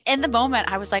in the moment,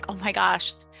 I was like, oh my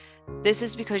gosh, this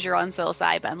is because you're on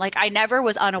psilocybin. Like, I never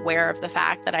was unaware of the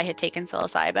fact that I had taken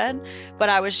psilocybin, but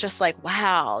I was just like,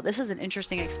 wow, this is an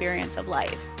interesting experience of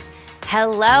life.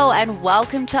 Hello, and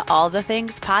welcome to All the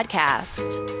Things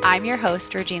podcast. I'm your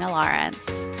host, Regina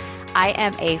Lawrence. I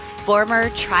am a former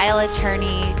trial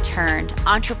attorney turned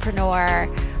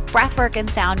entrepreneur, breathwork and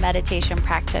sound meditation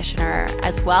practitioner,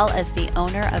 as well as the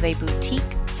owner of a boutique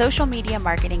social media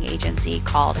marketing agency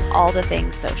called All the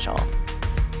Things Social.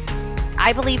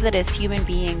 I believe that as human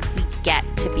beings, we get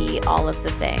to be all of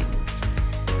the things: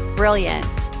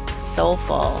 brilliant,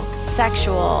 soulful,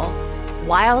 sexual,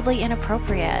 wildly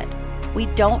inappropriate. We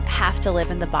don't have to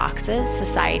live in the boxes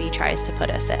society tries to put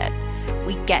us in.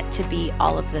 We get to be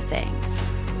all of the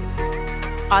things.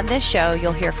 On this show,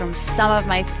 you'll hear from some of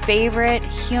my favorite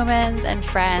humans and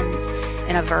friends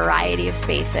in a variety of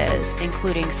spaces,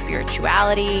 including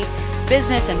spirituality,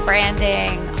 business and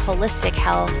branding, holistic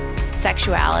health,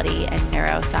 sexuality, and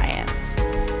neuroscience.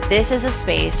 This is a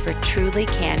space for truly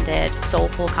candid,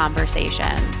 soulful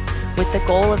conversations with the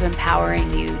goal of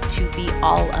empowering you to be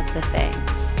all of the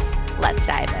things. Let's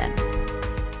dive in.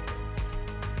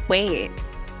 Wait,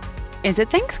 is it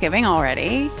Thanksgiving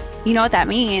already? You know what that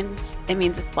means? It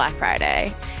means it's Black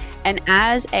Friday. And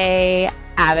as a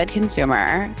avid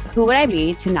consumer, who would I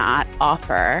be to not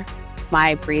offer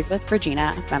my Breathe with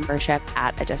Regina membership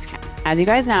at a discount? As you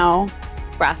guys know,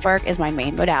 breathwork is my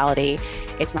main modality.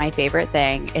 It's my favorite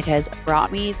thing. It has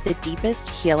brought me the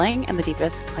deepest healing and the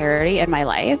deepest clarity in my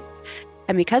life.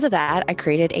 And because of that, I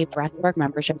created a breathwork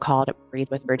membership called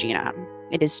Breathe with Regina.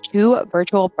 It is 2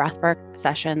 virtual breathwork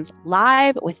sessions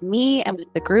live with me and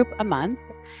with the group a month.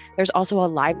 There's also a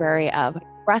library of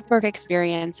breathwork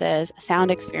experiences,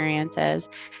 sound experiences,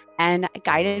 and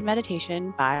guided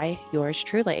meditation by yours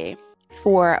truly.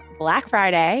 For Black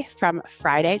Friday, from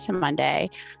Friday to Monday,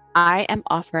 I am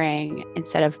offering,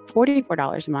 instead of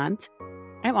 $44 a month,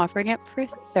 I'm offering it for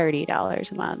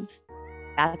 $30 a month.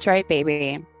 That's right,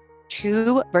 baby.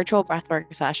 2 virtual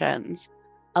breathwork sessions,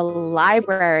 a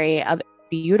library of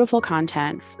beautiful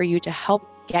content for you to help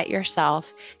get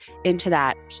yourself into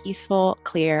that peaceful,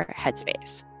 clear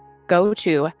headspace. Go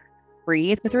to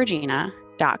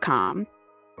breathewithregina.com,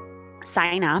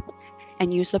 sign up,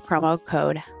 and use the promo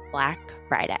code Black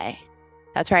Friday.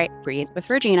 That's right,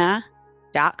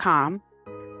 breathewithregina.com,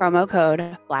 promo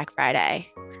code Black Friday.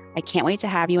 I can't wait to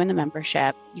have you in the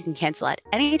membership. You can cancel at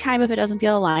any time if it doesn't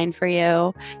feel aligned for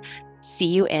you. See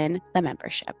you in the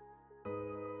membership.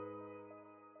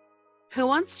 Who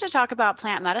wants to talk about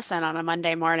plant medicine on a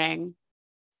Monday morning?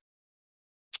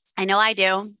 I know I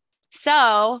do.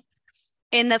 So,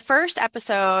 in the first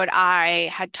episode,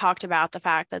 I had talked about the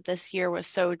fact that this year was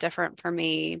so different for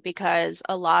me because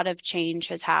a lot of change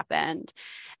has happened.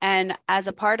 And as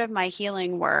a part of my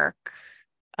healing work,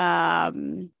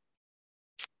 plant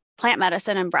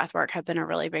medicine and breath work have been a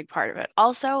really big part of it.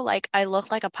 Also, like, I look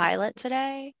like a pilot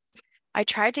today. I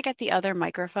tried to get the other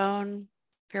microphone,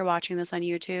 if you're watching this on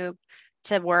YouTube,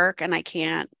 to work, and I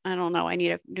can't. I don't know. I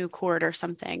need a new cord or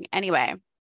something. Anyway,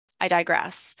 I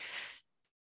digress.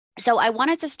 So I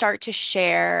wanted to start to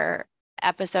share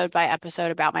episode by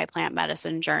episode about my plant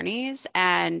medicine journeys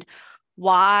and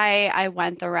why I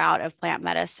went the route of plant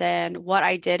medicine, what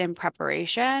I did in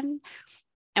preparation,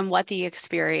 and what the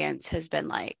experience has been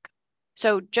like.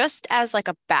 So just as like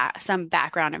some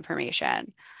background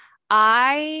information,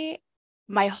 I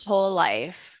my whole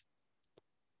life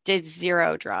did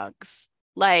 0 drugs.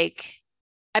 Like,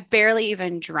 I barely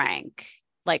even drank,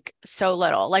 like, so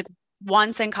little. Like,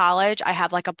 once in college, I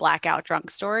had like a blackout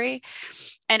drunk story.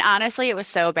 And honestly, it was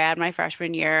so bad my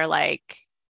freshman year. Like,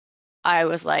 I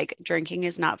was like, drinking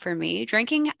is not for me.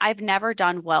 Drinking, I've never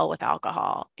done well with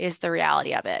alcohol, is the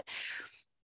reality of it.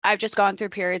 I've just gone through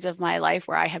periods of my life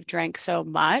where I have drank so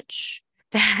much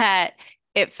that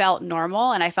it felt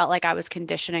normal. And I felt like I was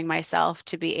conditioning myself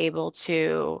to be able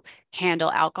to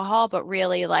handle alcohol, but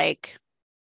really, like,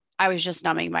 I was just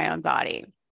numbing my own body.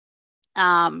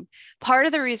 Part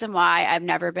of the reason why I've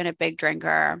never been a big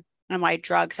drinker and why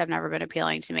drugs have never been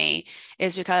appealing to me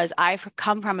is because I've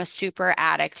come from a super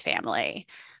addict family,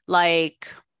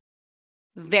 like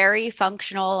very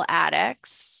functional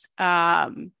addicts,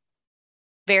 varying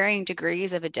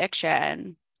degrees of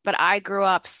addiction. But I grew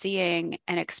up seeing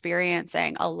and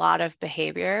experiencing a lot of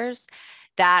behaviors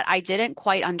that I didn't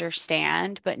quite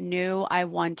understand, but knew I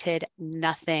wanted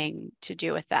nothing to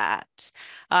do with that.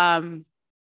 Um,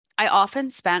 I often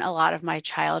spent a lot of my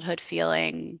childhood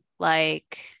feeling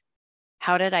like,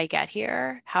 how did I get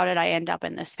here? How did I end up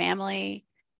in this family?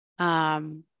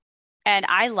 Um, and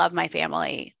I love my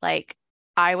family. Like,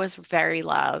 I was very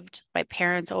loved. My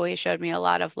parents always showed me a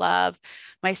lot of love.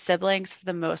 My siblings, for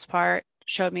the most part,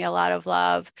 showed me a lot of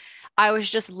love. I was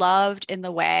just loved in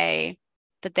the way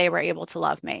that they were able to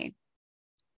love me.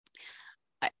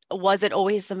 Was it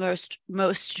always the most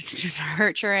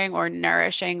nurturing or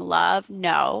nourishing love?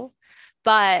 No.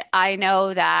 But I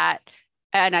know that,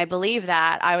 and I believe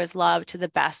that I was loved to the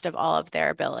best of all of their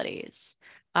abilities.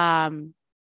 Um,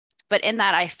 but in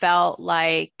that, I felt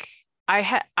like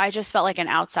I just felt like an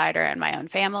outsider in my own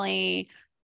family.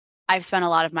 I've spent a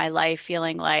lot of my life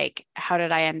feeling like, how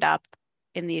did I end up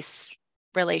in these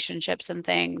relationships and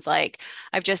things? Like,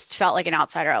 I've just felt like an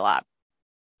outsider a lot.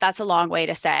 That's a long way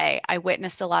to say I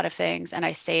witnessed a lot of things and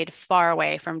I stayed far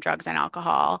away from drugs and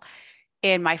alcohol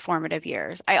in my formative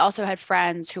years. I also had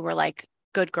friends who were like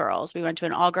good girls. We went to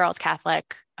an all girls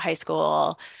Catholic high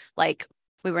school. Like,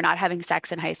 we were not having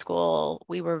sex in high school.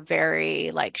 We were very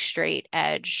like straight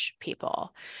edge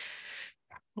people.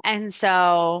 And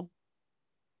so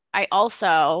I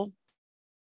also,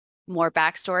 more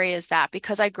backstory is that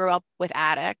because I grew up with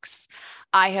addicts,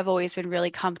 I have always been really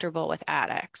comfortable with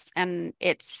addicts. And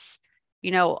it's,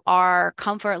 our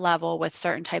comfort level with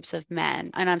certain types of men,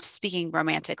 and I'm speaking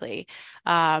romantically,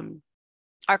 um,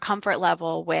 our comfort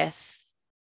level with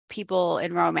people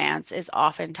in romance is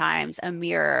oftentimes a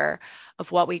mirror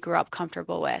of what we grew up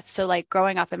comfortable with. So, like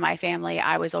growing up in my family,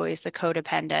 I was always the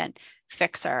codependent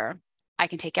fixer. I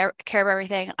can take care of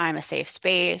everything. I'm a safe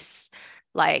space.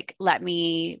 Like, let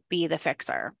me be the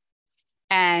fixer.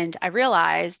 And I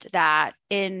realized that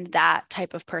in that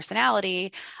type of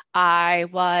personality, I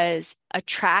was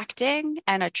attracting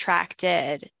and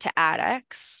attracted to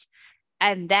addicts.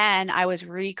 And then I was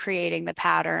recreating the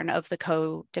pattern of the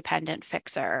codependent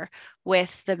fixer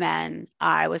with the men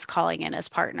I was calling in as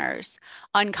partners.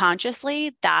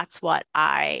 Unconsciously, that's what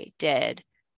I did.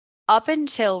 Up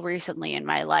until recently in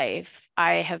my life,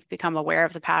 I have become aware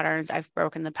of the patterns. I've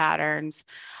broken the patterns.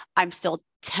 I'm still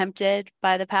tempted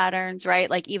by the patterns, right?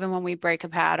 Like, even when we break a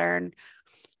pattern,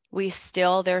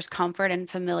 there's comfort and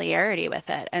familiarity with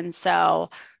it. And so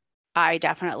I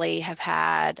definitely have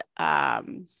had,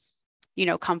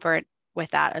 comfort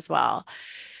with that as well.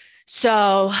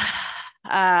 So,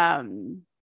 um,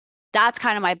 that's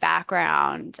kind of my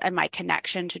background and my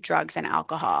connection to drugs and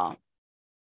alcohol.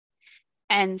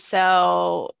 And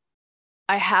so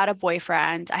I had a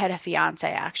boyfriend, I had a fiance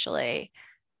actually,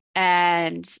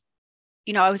 and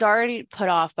I was already put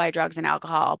off by drugs and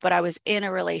alcohol, but I was in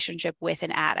a relationship with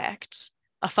an addict,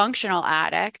 a functional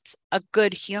addict, a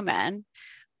good human.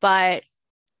 But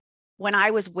when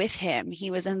I was with him, he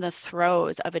was in the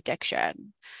throes of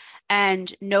addiction.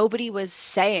 And nobody was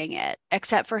saying it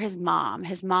except for his mom.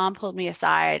 His mom pulled me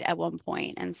aside at one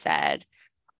point and said,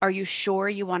 "Are you sure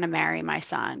you want to marry my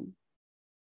son?"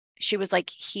 She was like,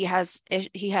 he has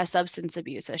substance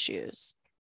abuse issues."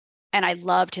 And I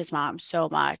loved his mom so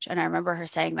much. And I remember her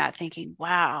saying that, thinking,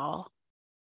 wow,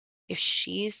 if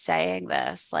she's saying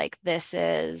this, like, this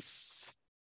is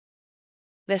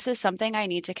something I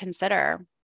need to consider.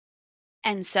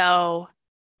 And so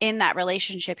in that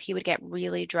relationship, he would get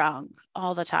really drunk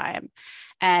all the time.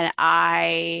 And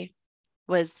I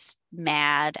was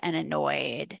mad and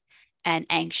annoyed and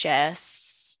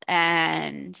anxious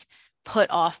and put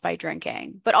off by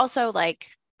drinking. But also, like,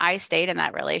 I stayed in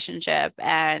that relationship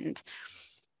and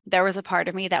there was a part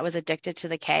of me that was addicted to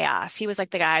the chaos. He was like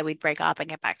the guy we'd break up and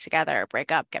get back together,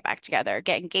 break up, get back together,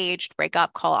 get engaged, break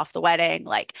up, call off the wedding,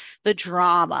 like the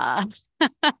drama,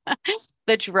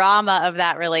 the drama of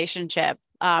that relationship.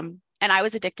 And I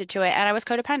was addicted to it and I was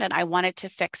codependent. I wanted to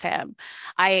fix him.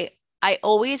 I I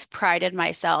always prided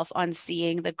myself on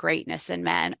seeing the greatness in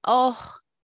men. Oh,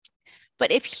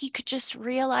 but if he could just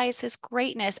realize his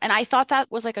greatness. And I thought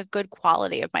that was like a good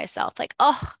quality of myself. Like,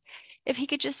 oh, if he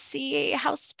could just see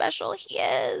how special he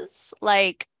is.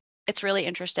 Like, it's really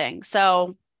interesting.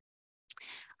 So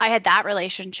I had that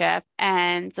relationship.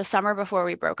 And the summer before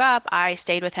we broke up, I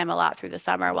stayed with him a lot through the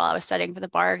summer while I was studying for the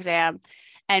bar exam.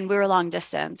 And we were long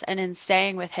distance. And in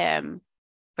staying with him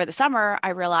for the summer, I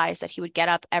realized that he would get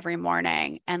up every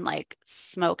morning and like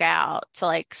smoke out to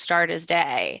like start his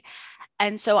day.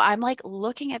 And so I'm like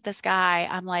looking at this guy,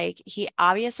 I'm like, he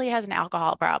obviously has an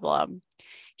alcohol problem.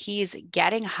 He's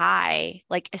getting high,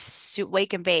 like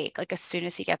wake and bake, like as soon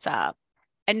as he gets up.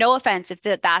 And no offense if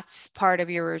that's part of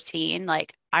your routine,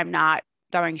 like I'm not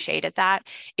throwing shade at that.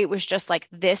 It was just like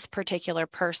this particular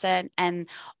person and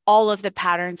all of the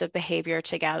patterns of behavior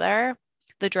together,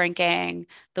 the drinking,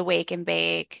 the wake and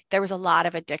bake. There was a lot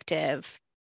of addictive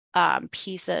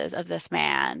pieces of this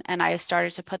man. And I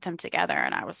started to put them together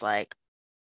and I was like,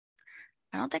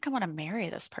 I don't think I want to marry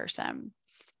this person.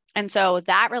 And so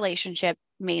that relationship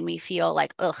made me feel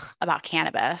like, ugh, about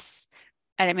cannabis.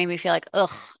 And it made me feel like,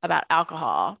 ugh, about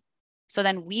alcohol. So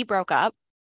then we broke up.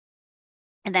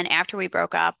 And then after we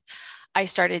broke up, I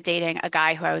started dating a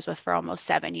guy who I was with for almost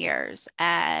 7 years.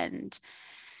 And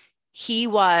he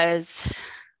was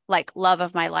like love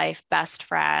of my life, best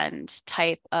friend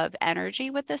type of energy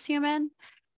with this human.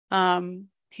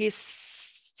 He's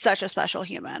such a special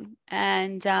human.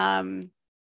 And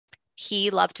he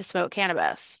loved to smoke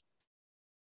cannabis.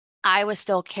 I was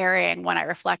still carrying, when I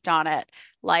reflect on it,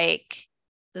 like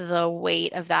the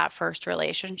weight of that first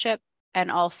relationship and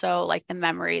also like the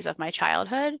memories of my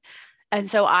childhood. And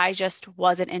so I just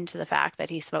wasn't into the fact that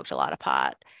he smoked a lot of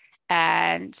pot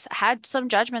and had some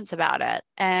judgments about it.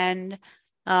 And,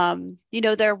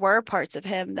 there were parts of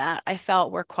him that I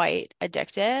felt were quite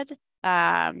addicted.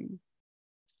 I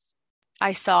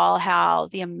saw how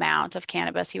the amount of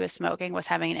cannabis he was smoking was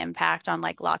having an impact on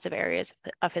like lots of areas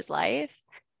of his life.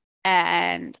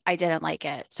 And I didn't like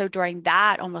it. So during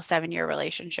that almost 7 year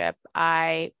relationship,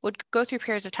 I would go through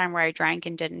periods of time where I drank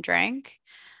and didn't drink,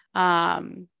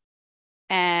 um,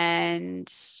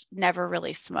 and never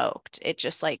really smoked. It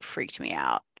just like freaked me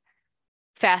out.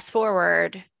 Fast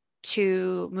forward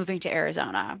to moving to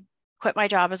Arizona, quit my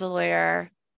job as a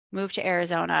lawyer, moved to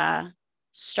Arizona,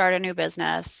 start a new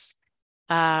business.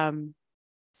 Um,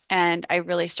 and I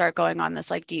really start going on this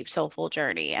like deep soulful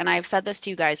journey. And I've said this to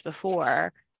you guys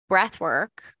before. Breath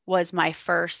work was my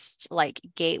first like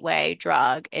gateway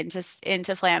drug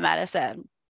into plant medicine.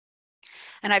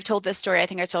 And I've told this story. I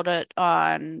think I told it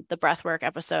on the breathwork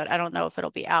episode. I don't know if it'll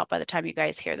be out by the time you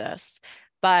guys hear this,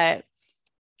 but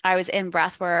I was in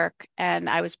breathwork and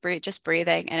I was just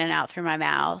breathing in and out through my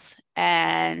mouth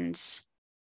and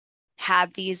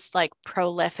had these like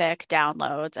prolific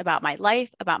downloads about my life,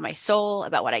 about my soul,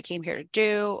 about what I came here to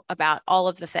do, about all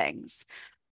of the things.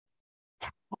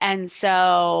 And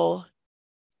so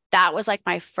that was like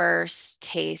my first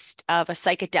taste of a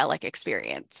psychedelic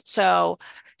experience. So,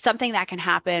 something that can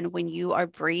happen when you are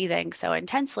breathing so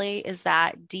intensely is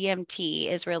that DMT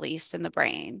is released in the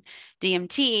brain.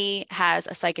 DMT has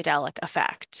a psychedelic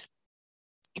effect.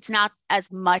 It's not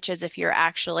as much as if you're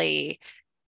actually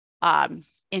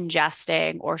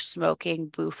ingesting or smoking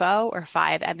bufo or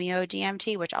 5-MeO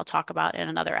DMT, which I'll talk about in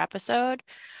another episode.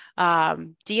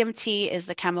 DMT is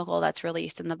the chemical that's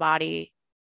released in the body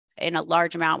in a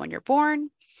large amount when you're born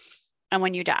and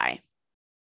when you die.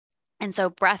 And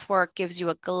so breath work gives you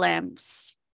a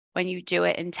glimpse when you do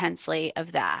it intensely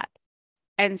of that.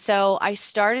 And so I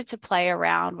started to play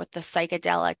around with the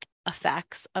psychedelic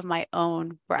effects of my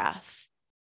own breath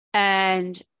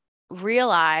and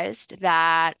realized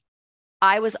that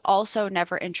I was also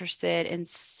never interested in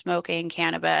smoking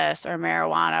cannabis or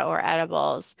marijuana or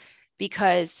edibles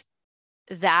because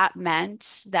that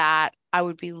meant that I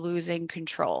would be losing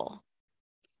control.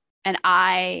 And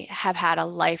I have had a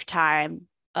lifetime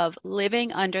of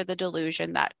living under the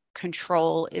delusion that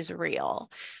control is real.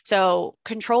 So,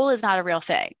 control is not a real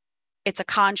thing. It's a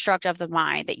construct of the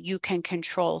mind that you can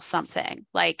control something.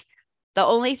 Like the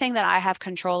only thing that I have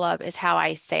control of is how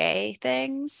I say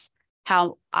things,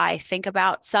 how I think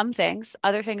about some things.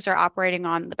 Other things are operating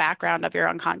on the background of your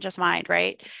unconscious mind,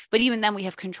 right? But even then, we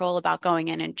have control about going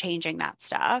in and changing that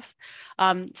stuff.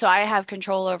 So I have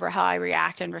control over how I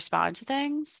react and respond to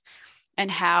things and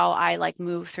how I like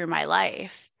move through my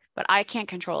life. But I can't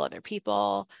control other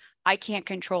people. I can't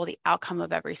control the outcome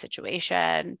of every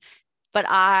situation. But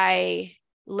I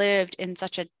lived in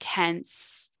such a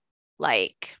tense,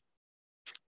 like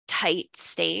tight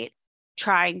state,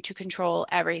 trying to control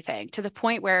everything to the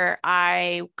point where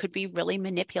I could be really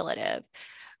manipulative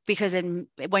because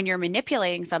when you're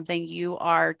manipulating something, you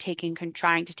are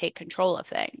trying to take control of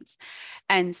things.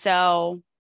 And so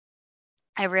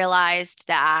I realized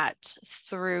that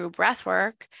through breath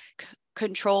work,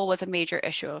 control was a major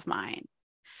issue of mine.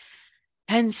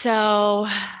 And so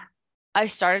I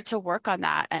started to work on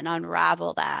that and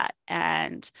unravel that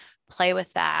and play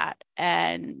with that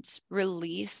and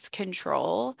release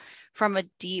control from a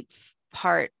deep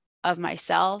part of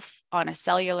myself on a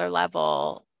cellular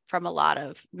level from a lot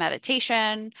of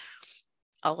meditation,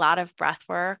 a lot of breath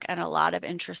work, and a lot of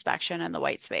introspection in the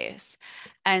white space.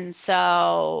 And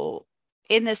so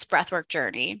in this breathwork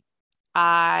journey,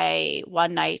 I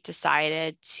one night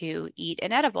decided to eat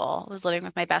an edible. I was living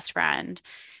with my best friend,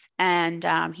 and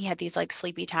he had these like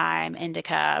sleepy time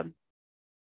indica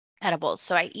edibles.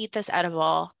 So I eat this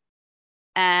edible,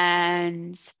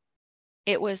 and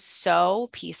it was so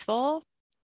peaceful.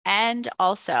 And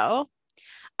also,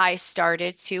 I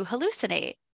started to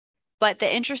hallucinate. But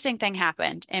the interesting thing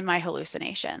happened in my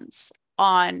hallucinations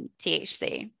on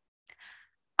THC.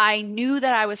 I knew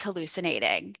that I was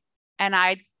hallucinating and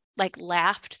I like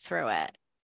laughed through it.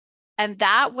 And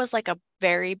that was like a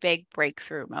very big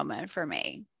breakthrough moment for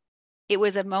me. It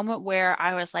was a moment where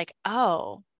I was like,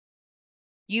 oh,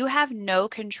 you have no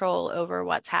control over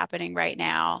what's happening right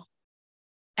now,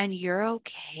 and you're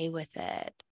okay with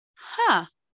it. Huh,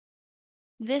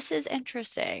 this is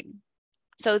interesting.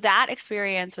 So that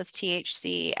experience with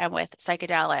THC and with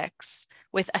psychedelics,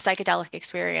 with a psychedelic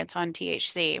experience on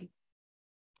THC,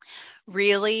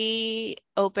 really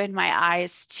opened my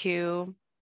eyes to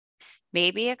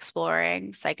maybe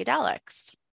exploring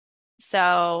psychedelics.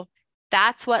 So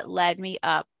that's what led me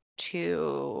up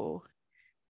to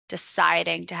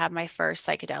deciding to have my first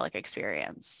psychedelic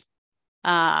experience.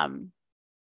 Um,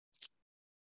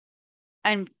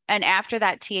 and after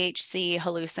that THC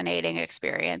hallucinating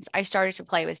experience, I started to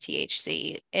play with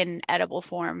THC in edible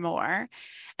form more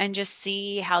and just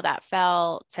see how that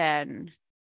felt and,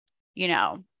 you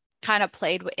know, kind of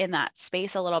played in that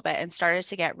space a little bit and started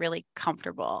to get really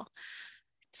comfortable.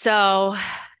 So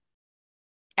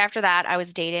after that, I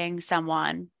was dating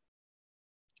someone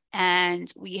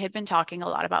and we had been talking a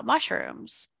lot about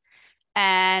mushrooms.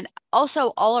 And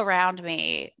also, all around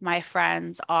me, my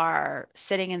friends are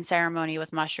sitting in ceremony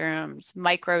with mushrooms,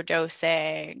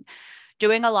 microdosing,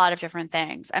 doing a lot of different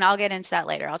things. And I'll get into that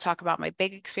later. I'll talk about my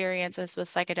big experiences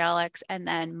with psychedelics and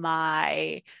then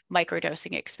my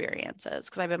microdosing experiences,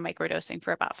 because I've been microdosing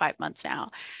for about 5 months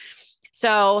now.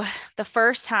 So, the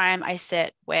first time I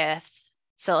sit with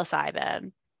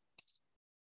psilocybin,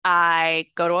 I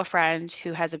go to a friend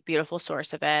who has a beautiful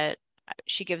source of it.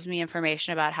 She gives me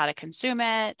information about how to consume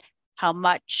it, how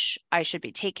much I should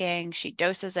be taking. She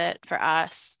doses it for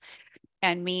us.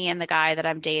 And me and the guy that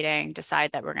I'm dating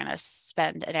decide that we're going to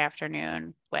spend an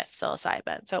afternoon with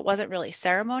psilocybin. So it wasn't really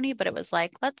ceremony, but it was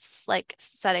like, let's like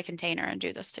set a container and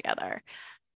do this together.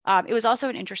 It was also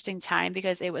an interesting time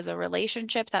because it was a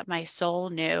relationship that my soul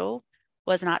knew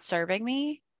was not serving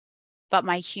me, but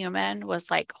my human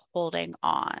was like holding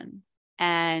on.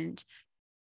 And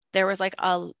there was like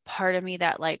a part of me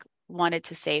that like wanted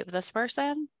to save this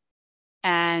person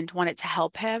and wanted to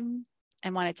help him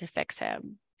and wanted to fix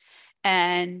him.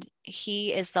 And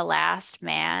he is the last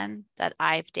man that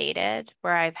I've dated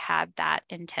where I've had that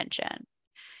intention.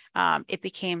 It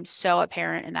became so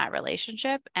apparent in that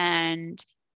relationship. And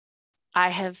I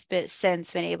have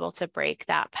since been able to break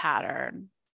that pattern.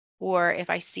 Or if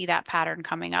I see that pattern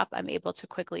coming up, I'm able to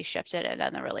quickly shift it and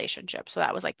end the relationship. So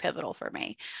that was like pivotal for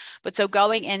me. But so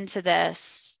going into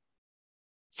this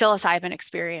psilocybin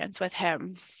experience with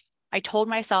him, I told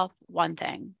myself one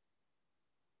thing: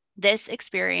 this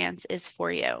experience is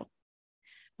for you.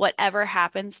 Whatever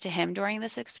happens to him during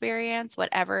this experience,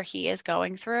 whatever he is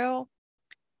going through,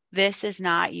 this is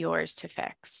not yours to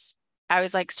fix. I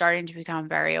was like starting to become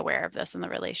very aware of this in the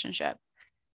relationship.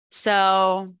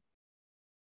 So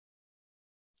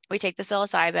we take the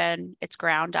psilocybin, it's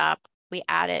ground up. We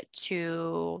add it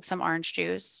to some orange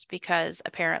juice because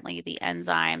apparently the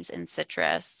enzymes in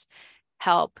citrus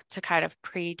help to kind of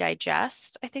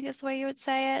pre-digest, I think is the way you would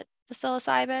say it, the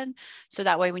psilocybin. So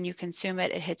that way when you consume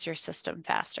it, it hits your system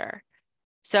faster.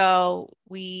 So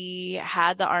we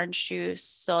had the orange juice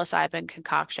psilocybin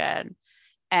concoction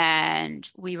and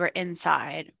we were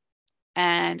inside.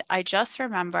 And I just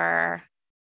remember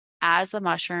as the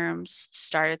mushrooms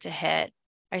started to hit,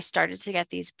 I started to get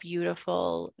these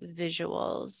beautiful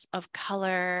visuals of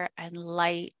color and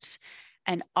light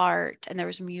and art, and there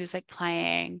was music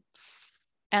playing.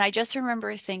 And I just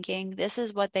remember thinking, this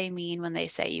is what they mean when they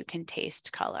say you can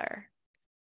taste color.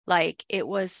 Like it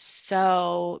was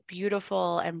so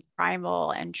beautiful and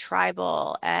primal and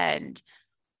tribal, and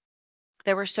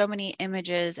there were so many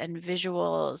images and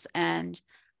visuals. And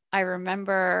I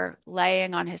remember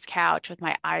laying on his couch with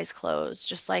my eyes closed,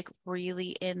 just like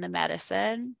really in the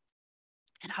medicine.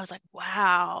 And I was like,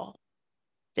 wow,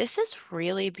 this is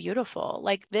really beautiful.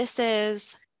 Like this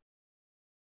is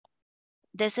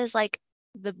like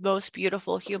the most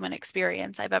beautiful human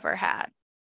experience I've ever had.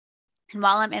 And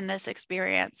while I'm in this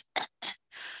experience,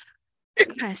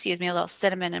 excuse me, a little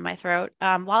cinnamon in my throat.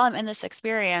 While I'm in this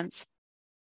experience,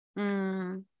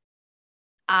 mm,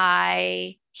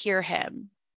 I hear him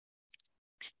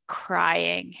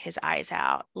crying his eyes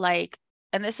out. Like,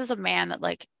 and this is a man that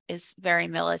like is very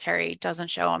military, doesn't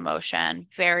show emotion,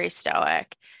 very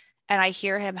stoic. And I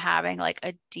hear him having like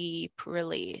a deep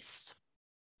release.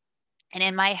 And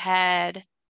in my head,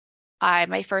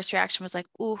 my first reaction was like,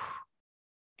 ooh.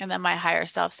 And then my higher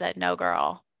self said, no,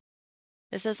 girl,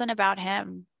 this isn't about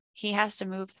him. He has to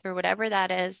move through whatever that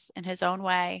is in his own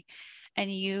way. And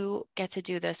you get to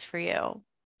do this for you.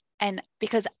 And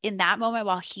because in that moment,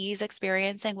 while he's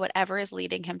experiencing whatever is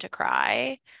leading him to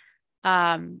cry,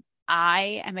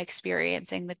 I am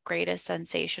experiencing the greatest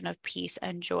sensation of peace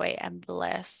and joy and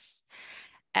bliss.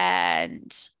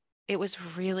 And it was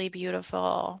really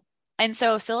beautiful. And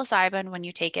so psilocybin, when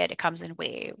you take it, it comes in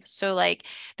waves. So like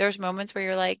there's moments where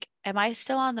you're like, am I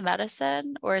still on the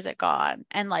medicine or is it gone?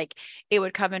 And like it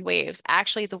would come in waves.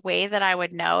 Actually, the way that I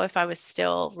would know if I was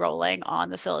still rolling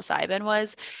on the psilocybin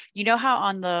was, you know how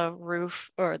on the roof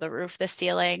or the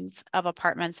ceilings of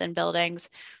apartments and buildings,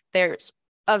 there's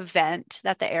a vent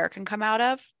that the air can come out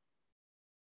of.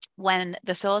 When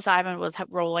the psilocybin was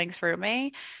rolling through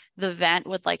me, the vent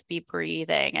would like be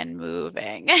breathing and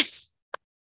moving.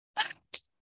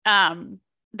 Um,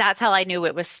 that's how I knew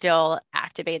it was still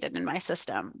activated in my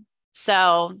system.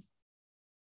 So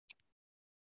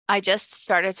I just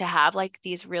started to have like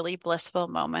these really blissful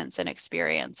moments and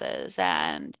experiences.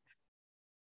 And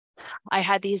I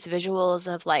had these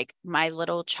visuals of like my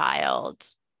little child.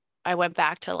 I went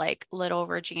back to like little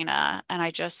Regina and I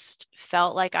just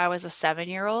felt like I was a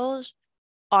 7-year-old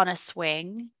on a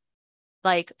swing,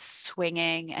 like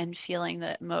swinging and feeling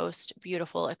the most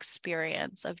beautiful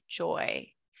experience of joy.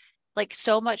 Like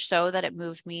so much so that it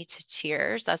moved me to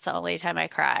tears. That's the only time I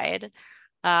cried.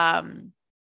 Um,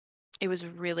 it was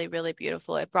really, really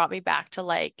beautiful. It brought me back to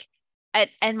like,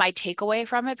 and my takeaway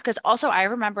from it, because also I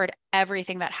remembered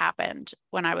everything that happened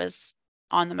when I was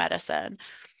on the medicine.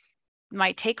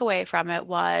 My takeaway from it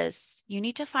was you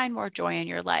need to find more joy in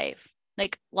your life.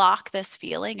 Like lock this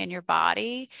feeling in your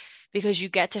body because you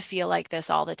get to feel like this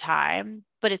all the time,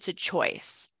 but it's a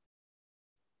choice.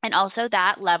 And also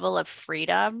that level of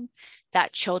freedom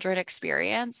that children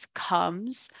experience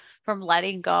comes from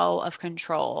letting go of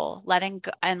control, letting go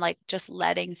and like just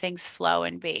letting things flow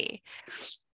and be.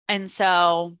 And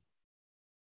so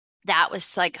that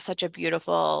was like such a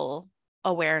beautiful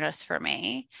awareness for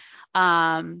me.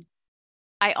 Um,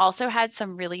 I also had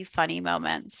some really funny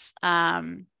moments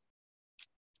on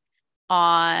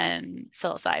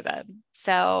psilocybin.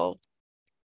 So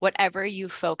whatever you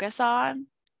focus on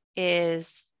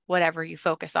is whatever you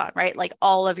focus on, right? Like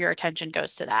all of your attention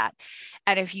goes to that.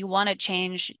 And if you want to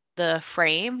change the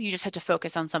frame, you just have to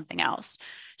focus on something else.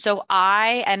 So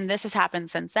and this has happened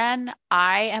since then,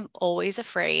 I am always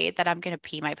afraid that I'm going to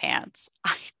pee my pants.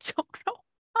 I don't know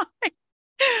why.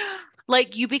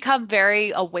 Like you become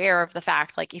very aware of the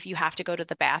fact, like if you have to go to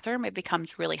the bathroom, it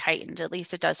becomes really heightened. At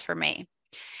least it does for me.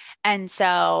 And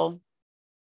so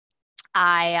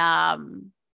I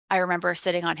um I remember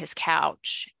sitting on his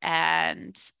couch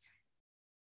and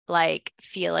like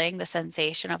feeling the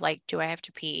sensation of like, do I have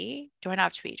to pee? Do I not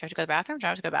have to pee? Do I have to go to the bathroom? Do I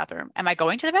have to go to the bathroom? Am I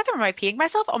going to the bathroom? Am I peeing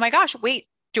myself? Oh my gosh, wait,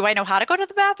 do I know how to go to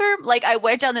the bathroom? Like I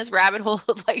went down this rabbit hole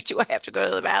of like, do I have to go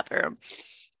to the bathroom?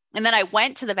 And then I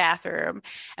went to the bathroom.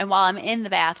 And while I'm in the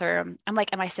bathroom, I'm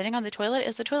like, am I sitting on the toilet?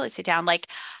 Is the toilet seat down? Like,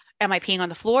 am I peeing on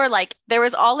the floor? Like, there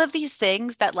was all of these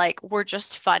things that like were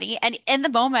just funny. And in the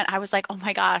moment, I was like, oh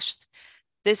my gosh,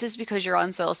 this is because you're on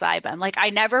psilocybin. Like, I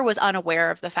never was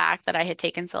unaware of the fact that I had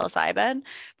taken psilocybin,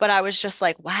 but I was just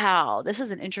like, wow, this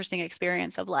is an interesting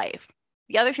experience of life.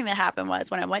 The other thing that happened was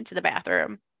when I went to the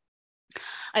bathroom,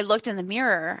 I looked in the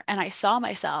mirror and I saw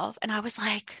myself and I was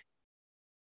like,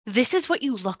 this is what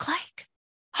you look like?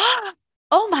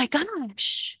 Oh my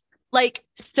gosh. Like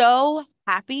so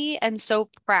happy and so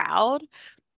proud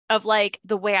of like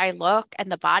the way I look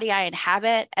and the body I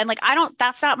inhabit. And like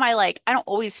that's not my like, I don't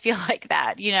always feel like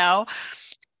that, you know?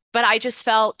 But I just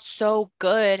felt so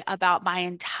good about my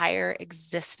entire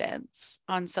existence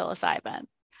on psilocybin.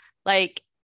 Like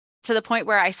to the point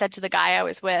where I said to the guy I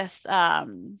was with,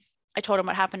 I told him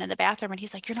what happened in the bathroom, and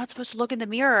he's like, "You're not supposed to look in the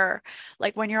mirror,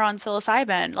 like when you're on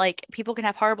psilocybin. Like people can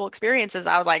have horrible experiences."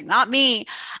 I was like, "Not me.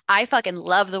 I fucking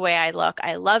love the way I look.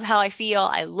 I love how I feel.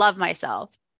 I love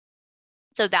myself."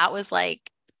 So that was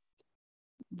like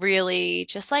really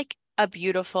just like a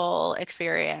beautiful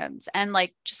experience and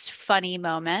like just funny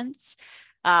moments.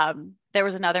 There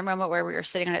was another moment where we were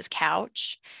sitting on his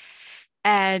couch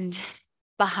and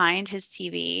behind his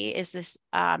TV is this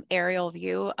aerial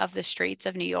view of the streets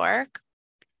of New York.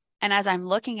 And as I'm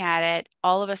looking at it,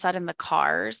 all of a sudden the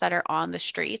cars that are on the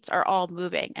streets are all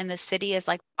moving and the city is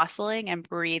like bustling and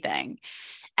breathing.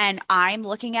 And I'm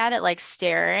looking at it like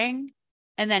staring.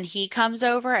 And then he comes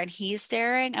over and he's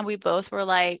staring. And we both were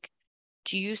like,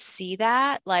 do you see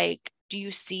that? Like, do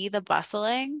you see the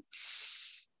bustling?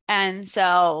 And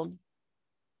so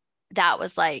that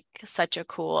was like such a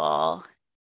cool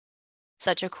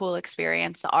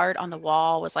experience. The art on the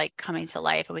wall was like coming to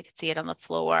life and we could see it on the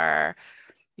floor.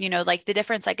 You know, like the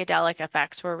different psychedelic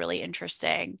effects were really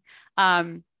interesting.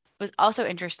 It was also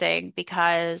interesting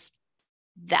because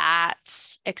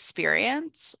that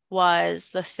experience was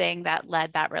the thing that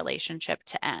led that relationship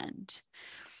to end.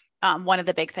 One of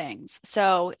the big things.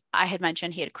 So I had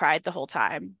mentioned he had cried the whole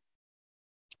time.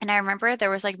 And I remember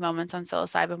there was like moments on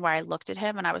psilocybin where I looked at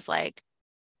him and I was like,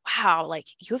 wow, like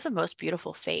you have the most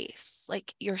beautiful face.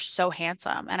 Like you're so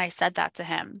handsome. And I said that to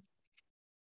him.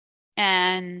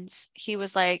 And he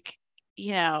was like,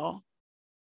 you know,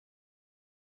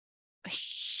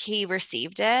 he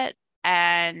received it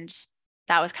and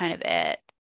that was kind of it.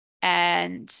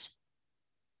 And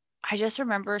I just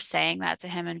remember saying that to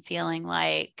him and feeling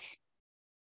like,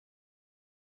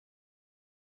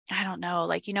 I don't know,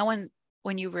 like,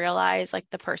 when you realize like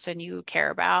the person you care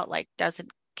about like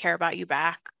doesn't care about you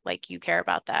back, like you care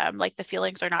about them, like the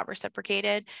feelings are not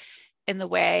reciprocated in the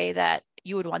way that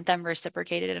you would want them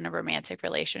reciprocated in a romantic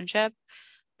relationship.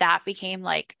 That became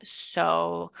like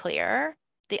so clear.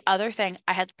 The other thing,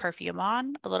 I had perfume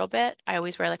on a little bit. I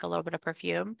always wear like a little bit of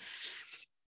perfume.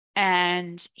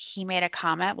 And he made a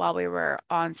comment while we were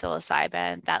on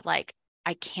psilocybin that like,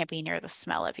 I can't be near the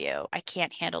smell of you. I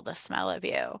can't handle the smell of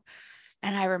you.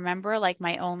 And I remember like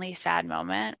my only sad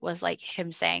moment was like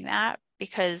him saying that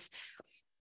because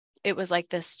it was like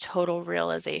this total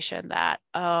realization that,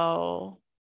 oh,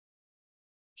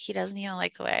 he doesn't even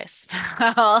like the way I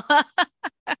smell.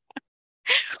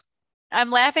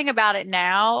 I'm laughing about it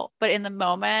now, but in the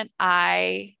moment,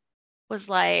 I was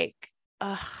like,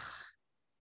 ugh,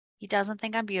 he doesn't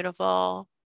think I'm beautiful.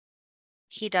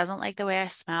 He doesn't like the way I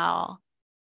smell.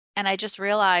 And I just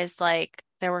realized like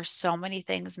there were so many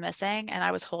things missing, and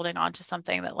I was holding on to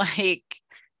something that like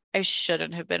I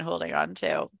shouldn't have been holding on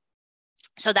to.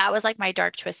 So that was like my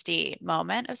dark, twisty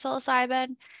moment of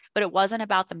psilocybin, but it wasn't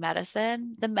about the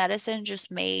medicine. The medicine just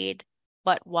made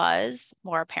what was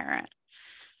more apparent.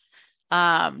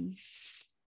 Um,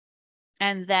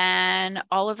 And then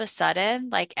all of a sudden,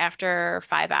 like after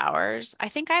 5 hours, I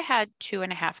think I had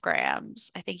 2.5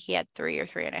 grams. I think he had 3 or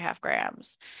 3.5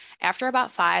 grams. After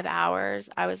about 5 hours,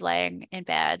 I was laying in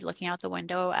bed looking out the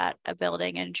window at a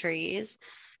building and trees.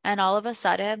 And all of a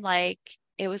sudden, like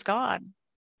it was gone.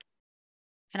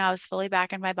 And I was fully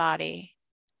back in my body.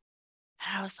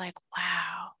 And I was like,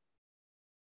 wow.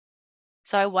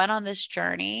 So I went on this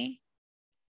journey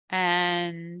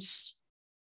and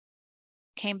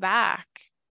came back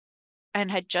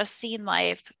and had just seen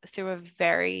life through a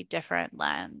very different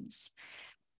lens.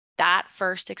 That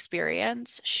first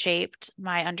experience shaped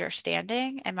my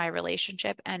understanding and my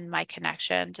relationship and my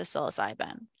connection to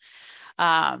psilocybin.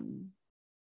 Um,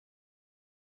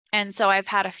 and so I've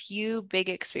had a few big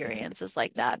experiences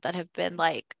like that that have been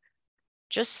like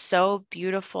just so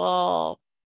beautiful.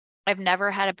 I've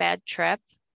never had a bad trip.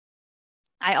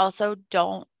 I also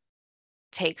don't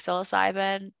take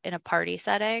psilocybin in a party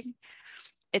setting.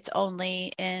 It's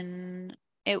only in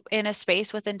a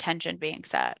space with intention being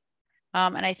set.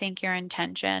 And I think your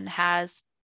intention has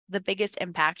the biggest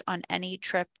impact on any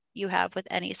trip you have with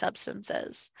any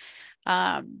substances.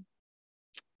 Um,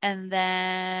 and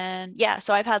then, yeah,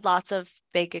 so I've had lots of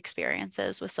big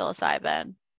experiences with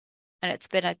psilocybin, and it's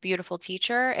been a beautiful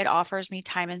teacher. It offers me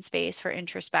time and space for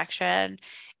introspection.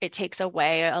 It takes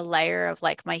away a layer of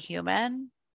like my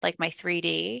human, like my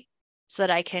 3D, so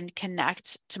that I can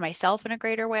connect to myself in a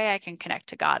greater way. I can connect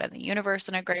to God and the universe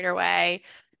in a greater way.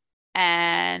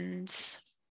 And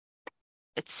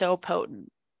it's so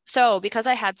potent. So because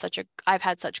I've had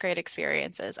such great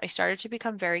experiences, I started to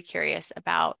become very curious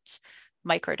about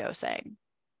microdosing.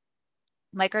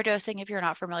 Microdosing, if you're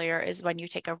not familiar, is when you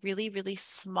take a really, really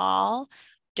small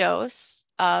dose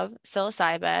of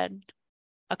psilocybin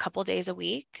a couple days a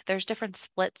week. There's different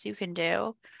splits you can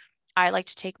do. I like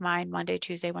to take mine Monday,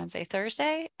 Tuesday, Wednesday,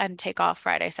 Thursday, and take off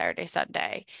Friday, Saturday,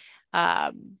 Sunday.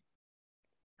 Um,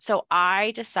 so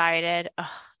I decided,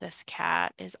 oh, this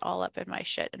cat is all up in my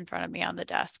shit in front of me on the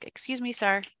desk. Excuse me,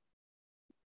 sir.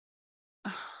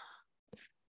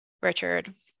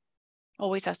 Richard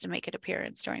always has to make an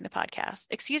appearance during the podcast.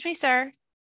 Excuse me, sir.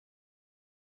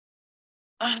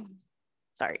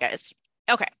 Sorry, guys.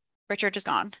 Okay, Richard is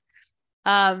gone.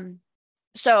 Um,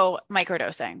 so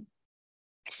microdosing.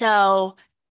 So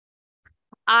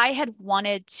I had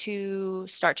wanted to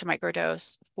start to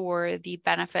microdose for the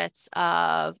benefits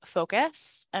of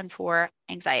focus and for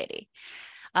anxiety.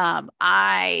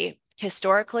 I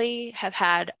historically have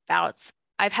had bouts,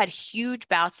 I've had huge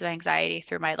bouts of anxiety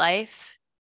through my life.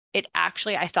 It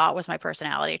actually, I thought was my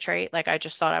personality trait. Like I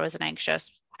just thought I was an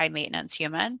anxious, high maintenance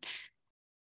human.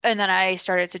 And then I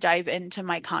started to dive into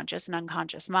my conscious and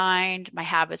unconscious mind, my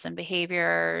habits and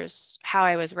behaviors, how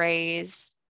I was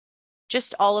raised,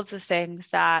 just all of the things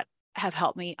that have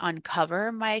helped me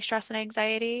uncover my stress and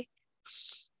anxiety.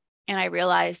 And I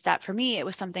realized that for me, it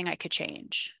was something I could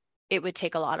change. It would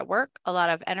take a lot of work, a lot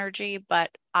of energy,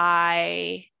 but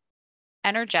I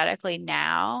energetically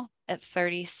now at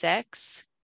 36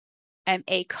 am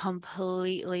a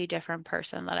completely different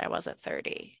person than I was at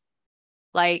 30.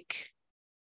 Like,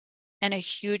 and a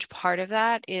huge part of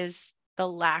that is the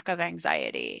lack of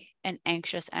anxiety and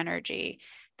anxious energy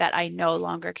that I no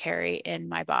longer carry in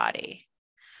my body.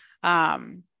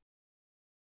 Um,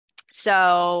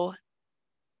 so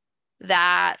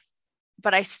that,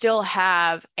 but I still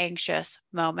have anxious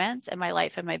moments in my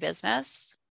life and my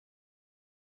business.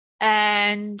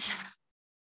 And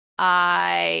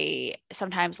I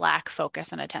sometimes lack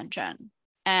focus and attention.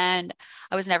 And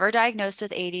I was never diagnosed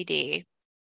with ADD.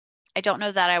 I don't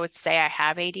know that I would say I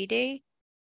have ADD.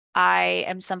 I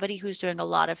am somebody who's doing a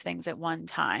lot of things at one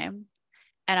time,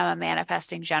 and I'm a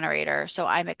manifesting generator. So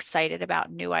I'm excited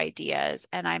about new ideas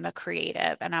and I'm a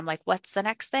creative and I'm like, what's the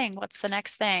next thing? What's the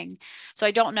next thing? So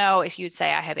I don't know if you'd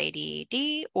say I have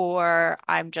ADD or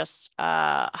I'm just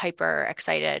a hyper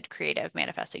excited, creative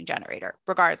manifesting generator.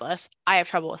 Regardless, I have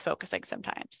trouble with focusing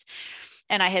sometimes.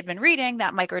 And I had been reading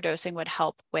that microdosing would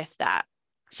help with that.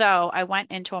 So I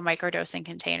went into a microdosing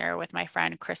container with my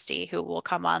friend Christy, who will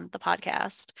come on the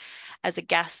podcast as a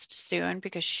guest soon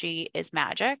because she is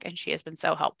magic and she has been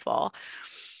so helpful,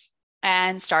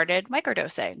 and started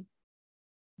microdosing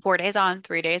 4 days on,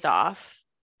 3 days off.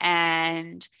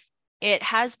 And it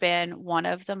has been one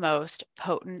of the most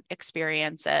potent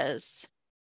experiences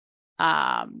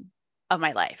of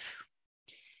my life.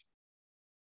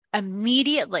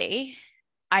 Immediately,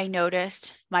 I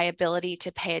noticed my ability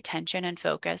to pay attention and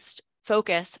focus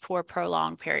for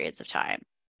prolonged periods of time,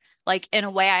 like in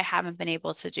a way I haven't been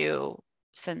able to do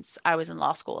since I was in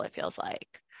law school, it feels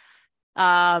like.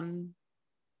 Um,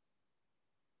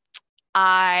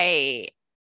 I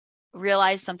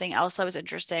realized something else that was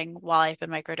interesting while I've been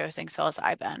microdosing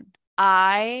psilocybin.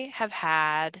 I have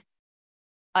had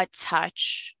a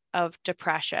touch of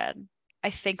depression, I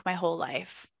think, my whole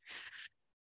life.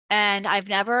 And I've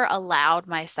never allowed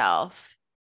myself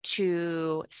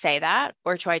to say that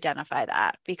or to identify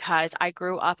that because I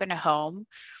grew up in a home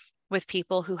with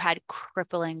people who had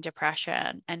crippling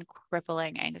depression and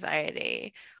crippling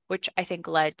anxiety, which I think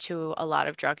led to a lot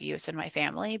of drug use in my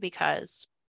family because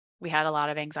we had a lot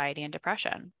of anxiety and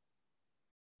depression.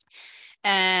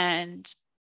 And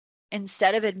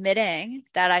instead of admitting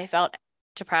that I felt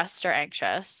depressed or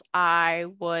anxious, I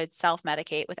would self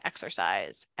medicate with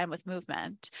exercise and with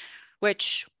movement,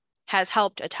 which has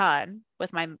helped a ton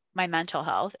with my mental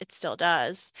health. It still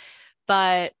does.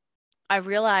 But I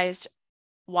realized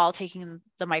while taking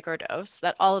the microdose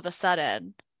that all of a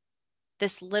sudden,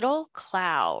 this little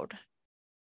cloud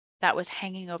that was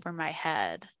hanging over my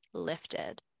head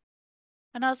lifted.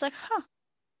 And I was like, huh,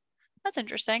 that's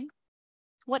interesting.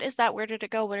 What is that? Where did it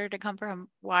go? Where did it come from?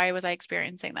 Why was I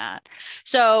experiencing that?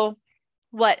 So,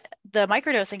 what the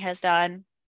microdosing has done,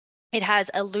 it has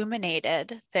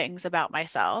illuminated things about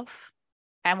myself.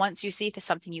 And once you see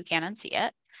something, you can unsee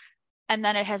it. And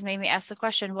then it has made me ask the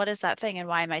question, what is that thing and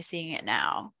why am I seeing it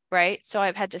now? Right. So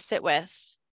I've had to sit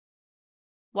with,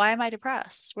 why am I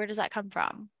depressed? Where does that come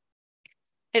from?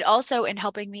 It also, in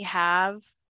helping me have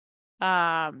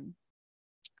um,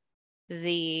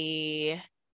 the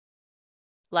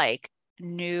like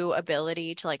new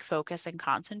ability to like focus and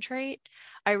concentrate,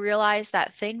 I realized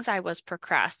that things I was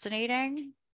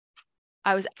procrastinating,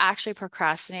 I was actually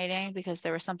procrastinating because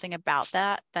there was something about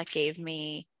that that gave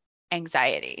me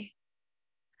anxiety.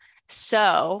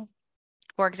 So,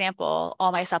 for example,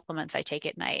 all my supplements I take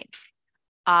at night,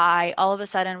 I all of a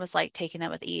sudden was like taking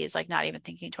them with ease, like not even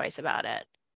thinking twice about it.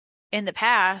 In the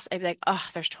past, I'd be like, oh,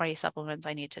 there's 20 supplements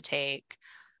I need to take.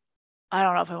 I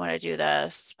don't know if I want to do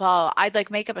this. Well, I'd like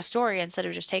make up a story instead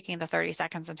of just taking the 30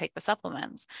 seconds and take the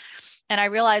supplements. And I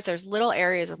realized there's little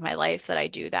areas of my life that I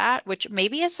do that, which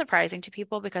maybe is surprising to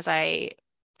people because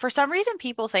for some reason,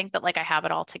 people think that like I have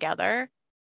it all together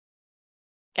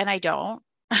and I don't.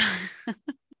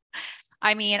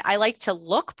 I mean, I like to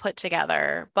look put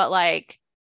together, but like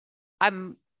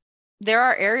I'm, there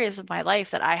are areas of my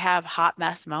life that I have hot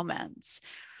mess moments.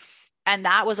 And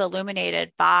that was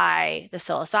illuminated by the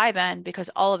psilocybin because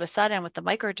all of a sudden, with the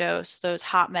microdose, those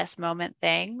hot mess moment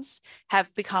things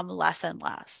have become less and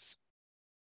less.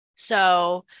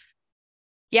 So,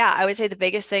 yeah, I would say the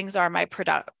biggest things are my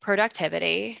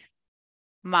productivity,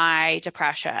 my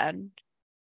depression,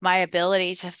 my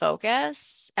ability to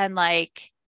focus, and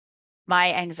like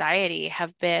my anxiety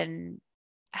have been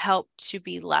helped to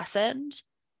be lessened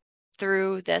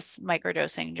through this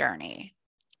microdosing journey.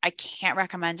 I can't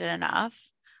recommend it enough.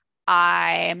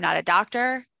 I am not a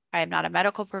doctor. I am not a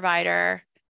medical provider.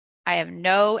 I have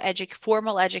no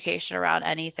formal education around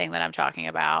anything that I'm talking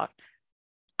about.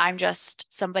 I'm just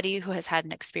somebody who has had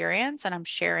an experience and I'm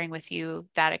sharing with you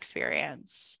that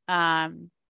experience. And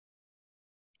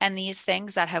these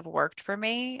things that have worked for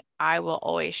me, I will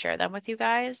always share them with you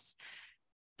guys.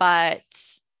 But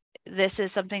this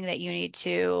is something that you need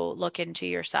to look into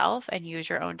yourself and use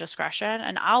your own discretion.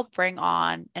 And I'll bring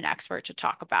on an expert to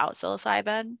talk about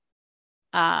psilocybin,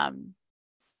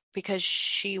 because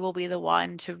she will be the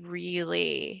one to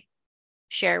really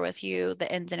share with you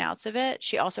the ins and outs of it.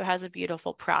 She also has a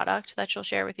beautiful product that she'll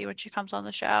share with you when she comes on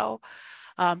the show.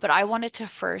 But I wanted to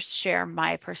first share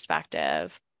my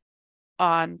perspective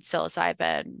on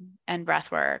psilocybin and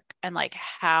breathwork and like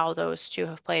how those two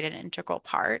have played an integral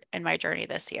part in my journey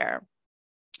this year.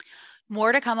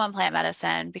 More to come on plant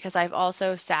medicine because I've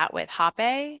also sat with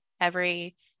Hape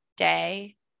every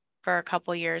day for a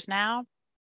couple years now,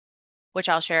 which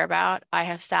I'll share about. I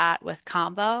have sat with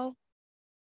Kambo,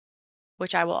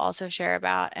 which I will also share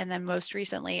about. And then most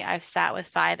recently, I've sat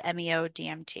with 5-MeO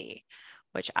DMT,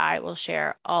 which I will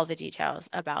share all the details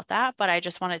about that. But I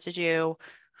just wanted to do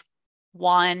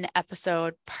one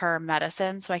episode per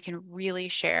medicine so I can really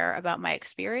share about my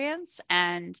experience.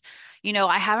 And,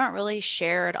 I haven't really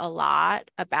shared a lot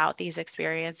about these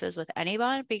experiences with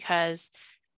anyone because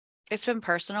it's been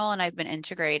personal and I've been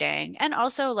integrating. And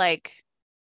also, like,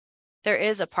 there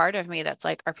is a part of me that's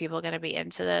like, are people going to be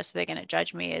into this? Are they going to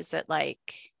judge me? Is it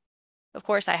like, of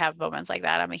course, I have moments like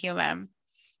that. I'm a human.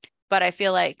 But I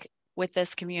feel like with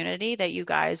this community that you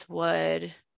guys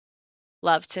would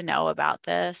love to know about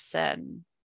this. And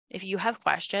if you have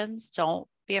questions, don't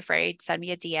be afraid. Send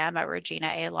me a DM at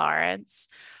Regina A. Lawrence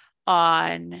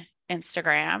on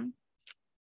Instagram.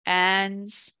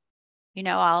 And,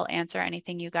 I'll answer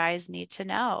anything you guys need to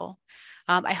know.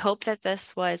 I hope that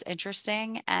this was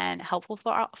interesting and helpful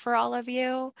for all of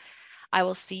you. I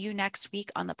will see you next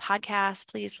week on the podcast.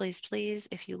 Please, please, please,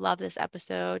 if you love this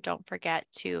episode, don't forget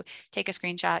to take a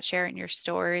screenshot, share it in your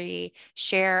story,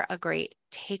 share a great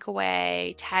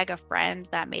takeaway, tag a friend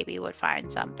that maybe would find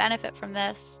some benefit from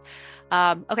this.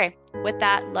 Okay, with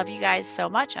that, love you guys so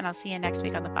much, and I'll see you next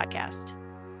week on the podcast.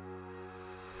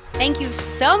 Thank you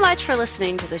so much for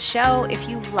listening to the show. If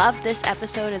you loved this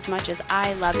episode as much as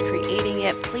I loved creating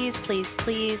it, please, please,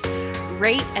 please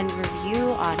rate and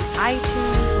review on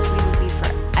iTunes.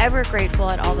 Ever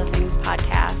grateful at All the Things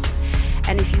Podcast.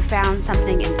 And if you found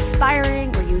something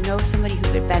inspiring or you know somebody who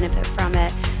could benefit from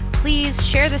it, please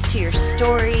share this to your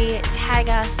story, tag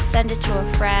us, send it to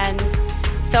a friend.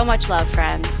 So much love,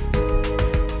 friends.